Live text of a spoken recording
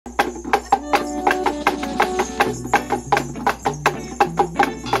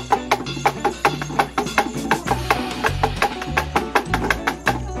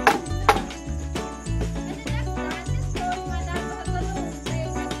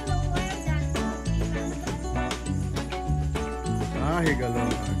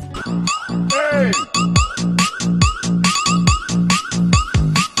higaloan. Hey!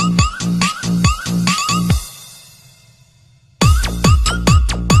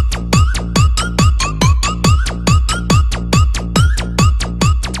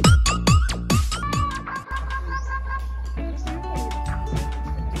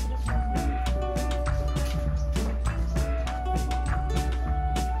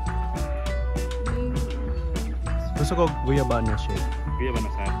 Gusto ko guyabana shake. Guyabana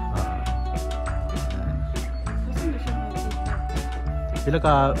sa? Pila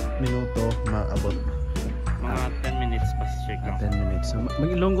ka minuto maabot? Mga 10 minutes pa shake lang. 10 minutes. So,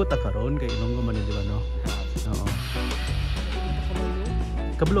 mag-ilonggo ta karon kay ilonggo man di ba no? Oo.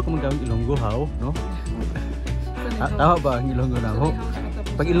 Kabalo ka magawang ilonggo haw, no? Tama ba ang ilonggo na ho?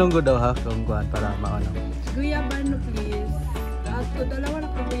 Pag ilonggo daw ha kung kuan para maano. Guyabano please. Ato dalawa na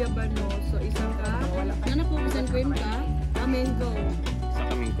ka guyabano. So isang ka wala ka na po isang cream ka. Mango. Sa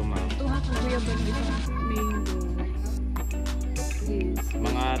kaming kumang. Tuha ka guyabano isang mango. Please.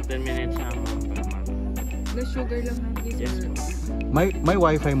 Mga 10 minutes na mga para mag. The sugar lang na please. Yes. May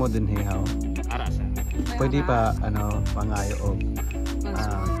wifi mo din he haw. Ara sa. Pwede pa ano pangayo og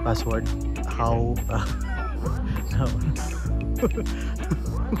password. How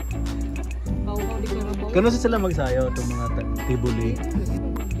Kano sa sila magsayaw itong mga tibuli?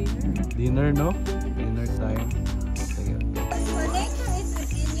 Dinner, no? Dinner time. Sige.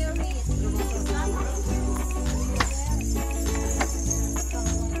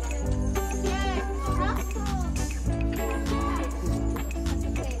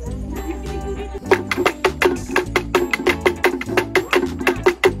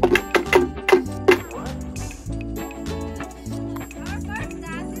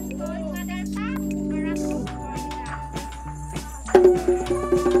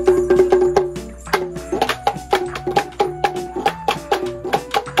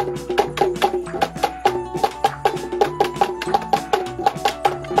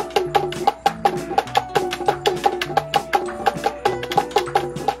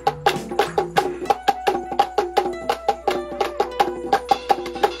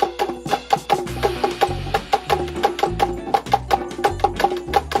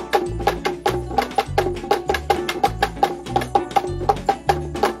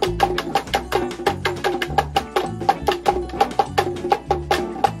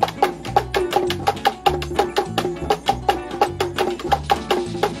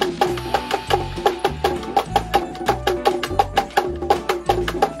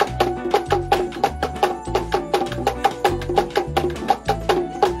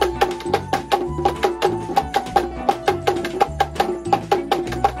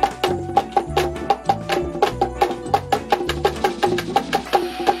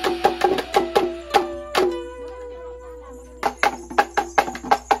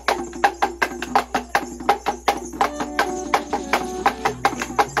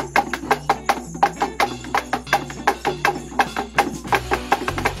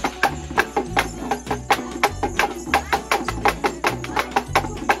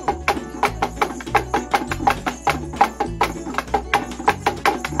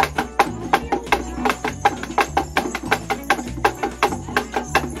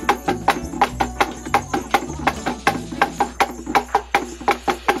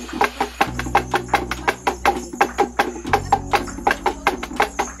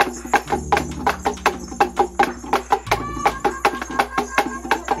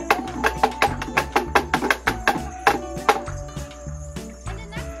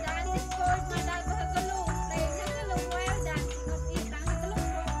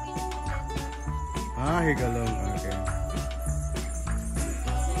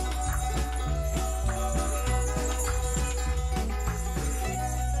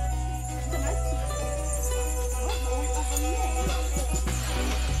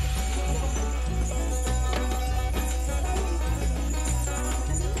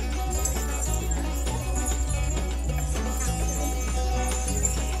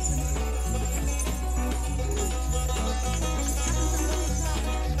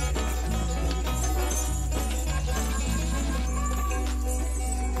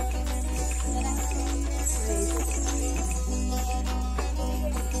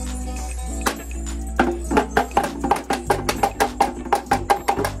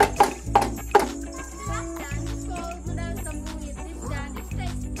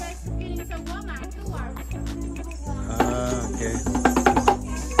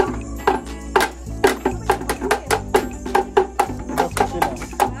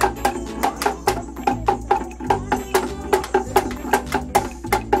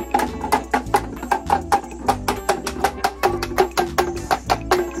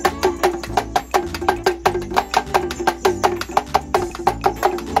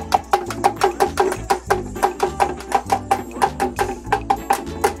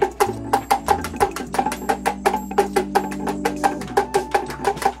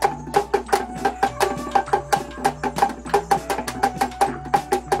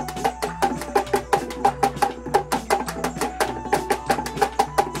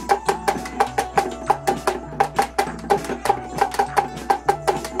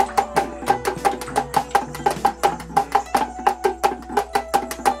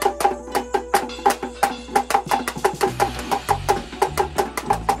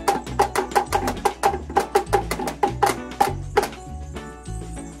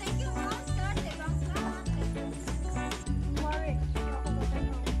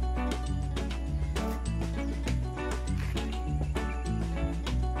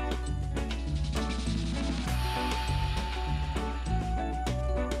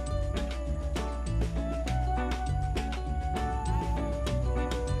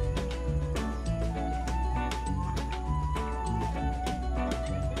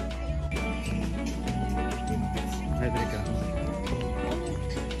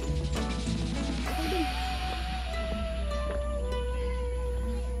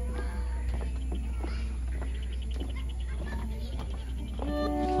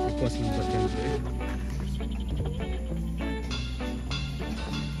 Lawas ng bagang to eh.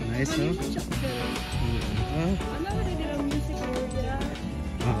 Nice, no? Ah, Ano ba rin ang music area?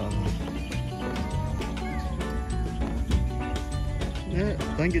 oo.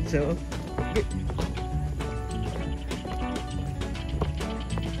 Thank you, so.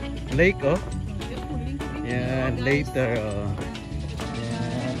 Lake, oh. Yan, later, oh.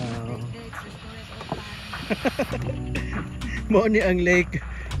 Yan, oh. Mo ni ang lake,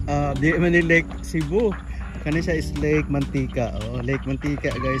 di man ni Lake Sebu. Kani siya is Lake Mantika, oh. Lake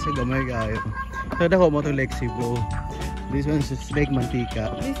Mantika, guys, so gamay kayo. So dako mo to Lake Sebu. This one is Lake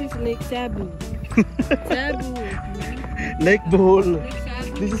Mantika. This is Lake Sebu. Sebu. Lake Bohol. Lake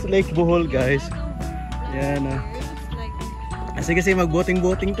Sebu. This is Lake Bohol, guys. Yan, oh. Sige kasi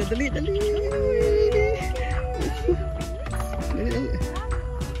mag-boating-boating to. Dali, dali.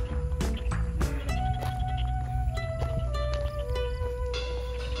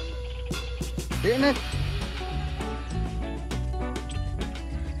 Ayan na.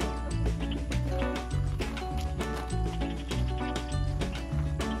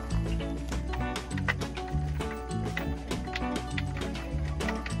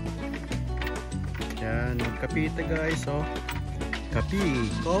 Yan, magkapita guys, oh. Kapi,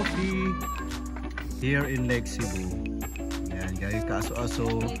 coffee here in Lake Sebu. Yan, guys,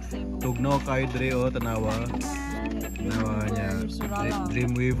 kaso-aso. Tugnaw kayo dre, oh, tanawa. Tanawa niya.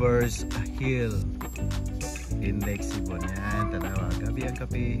 Dreamweavers Hill in Lake Sebu. Yan, tanawa. Gabi ang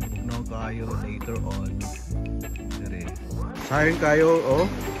kape. Tugnaw kayo later on. Dere. Sayang kayo, oh.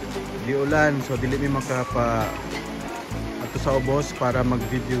 Di ulan, so dili mi makapa ato sa ubos para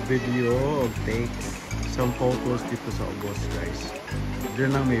mag-video o take some photos dito sa ubos, guys.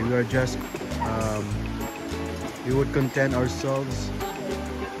 Diyan lang we are just we would content ourselves,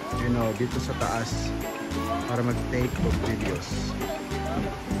 you know, dito sa taas para mag-take of videos.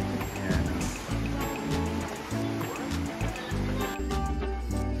 Yan.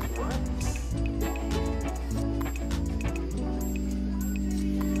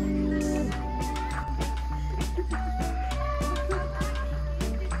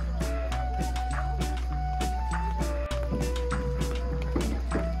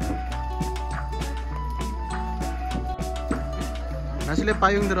 Nasila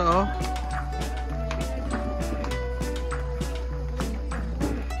payong dito, oh.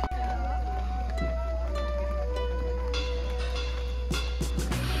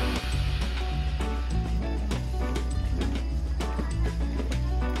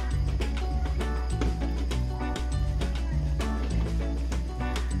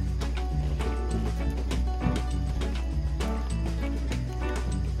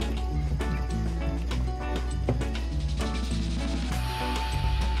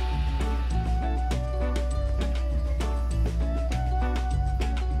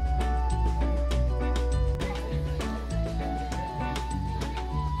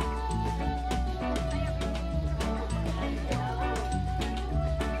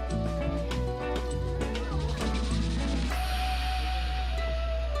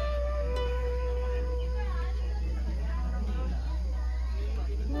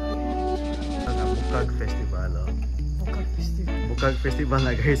 Bukag Festival, oh. Bukag Festival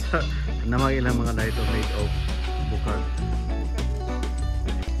na, guys. Namang ilang mga night of made of bukag.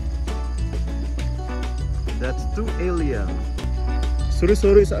 That's too alien.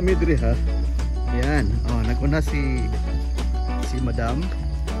 Suri-suri sa amidri, ha. Yan, oh, naguna si Madam.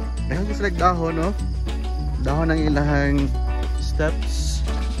 Dahil gusto like dahon, no? Dahon ng ilahang steps.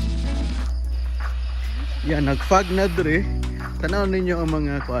 Yan, nagfag na dre. Tanaw ninyo ang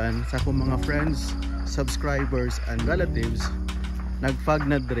mga kuan sa akong mga friends, subscribers and relatives. Nagfag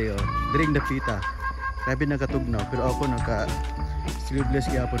na dre, oh. Dring dapita. Grabe nakatugnaw, pero ako naka sleeveless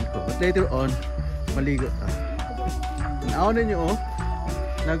gyapon ko. But later on, maligo ta. Tanaw ninyo, oh.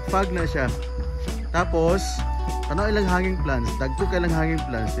 Nagfag na siya. Tapos, tanaw ilang hanging plants. Dagko ka ilang hanging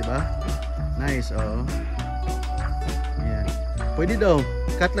plants, di ba? Nice, oh. Yan. Pwede daw.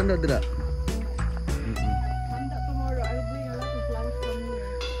 Cut lang daw dira. Tomorrow I'll bring a lot of flowers from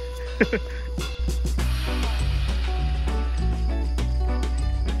here.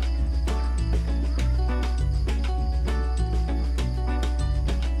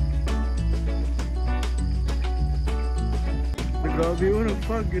 Grabe yun,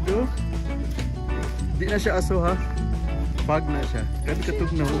 nag-fog yun. Di na siya aso, ha? Fog na siya. Grabe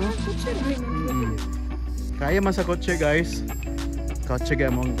katugnaw. Kaya man sa kotse, guys. Kotse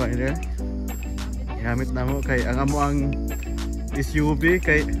kaya mo ang kainer. Gamit na mo kay ang amo ang SUV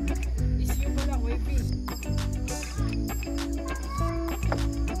kay SUV lang, wavy.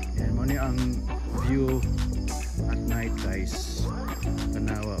 yan mo ni ang view at night, guys.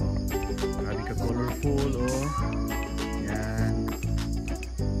 Tanawa, oh. beautiful, oh. Yan.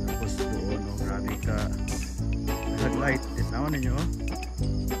 Tapos doon, oh, grabe ka. Headlight, tinawan ninyo, oh.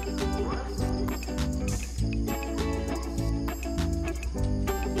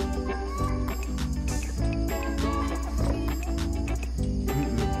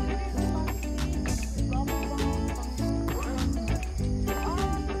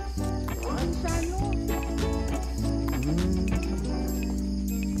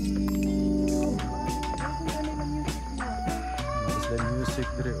 Music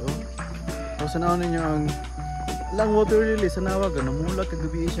dire, oh. So sanaw ninyo ang lang water lily sa nawag, namula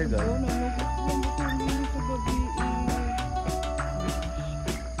kagabi siya ga.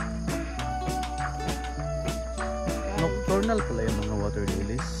 Nocturnal pala yung mga water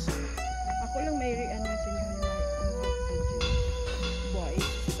lilies. Ako lang may ano sa inyo boys,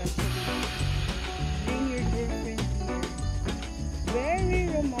 especially bring your girlfriend here.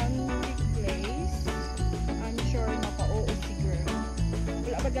 Very romantic place. I'm sure mapa-oo si girl.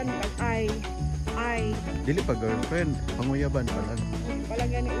 Wala ba ganun ay Dili pa girlfriend, panguyaban pa lang. pala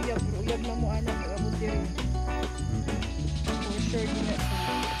gani uyab na mo anak abot diri. For sure din na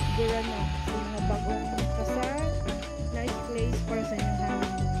siguro na sa mga bagong kasal. Nice place para sa inyong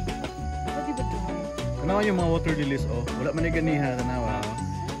honeymoon. Pwede ba ito? Tanawa yung mga water lilies, oh. Wala man ay ganiha, tanawa, oh.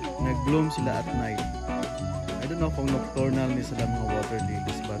 Nag-bloom sila at night. I don't know kung nocturnal ni sila mga water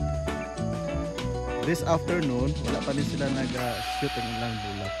lilies, but this afternoon, wala pa din sila nag-shoot ang ilang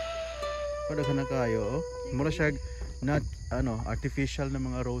bulak. Pada ka na kayo, oh. Mura siya not artificial na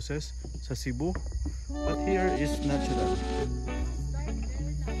mga roses sa Cebu, but here is natural.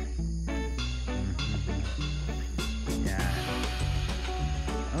 Yeah.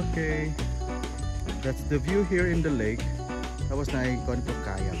 Okay, that's the view here in the lake. Tapos na yung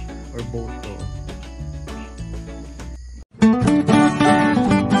kayak or boat to.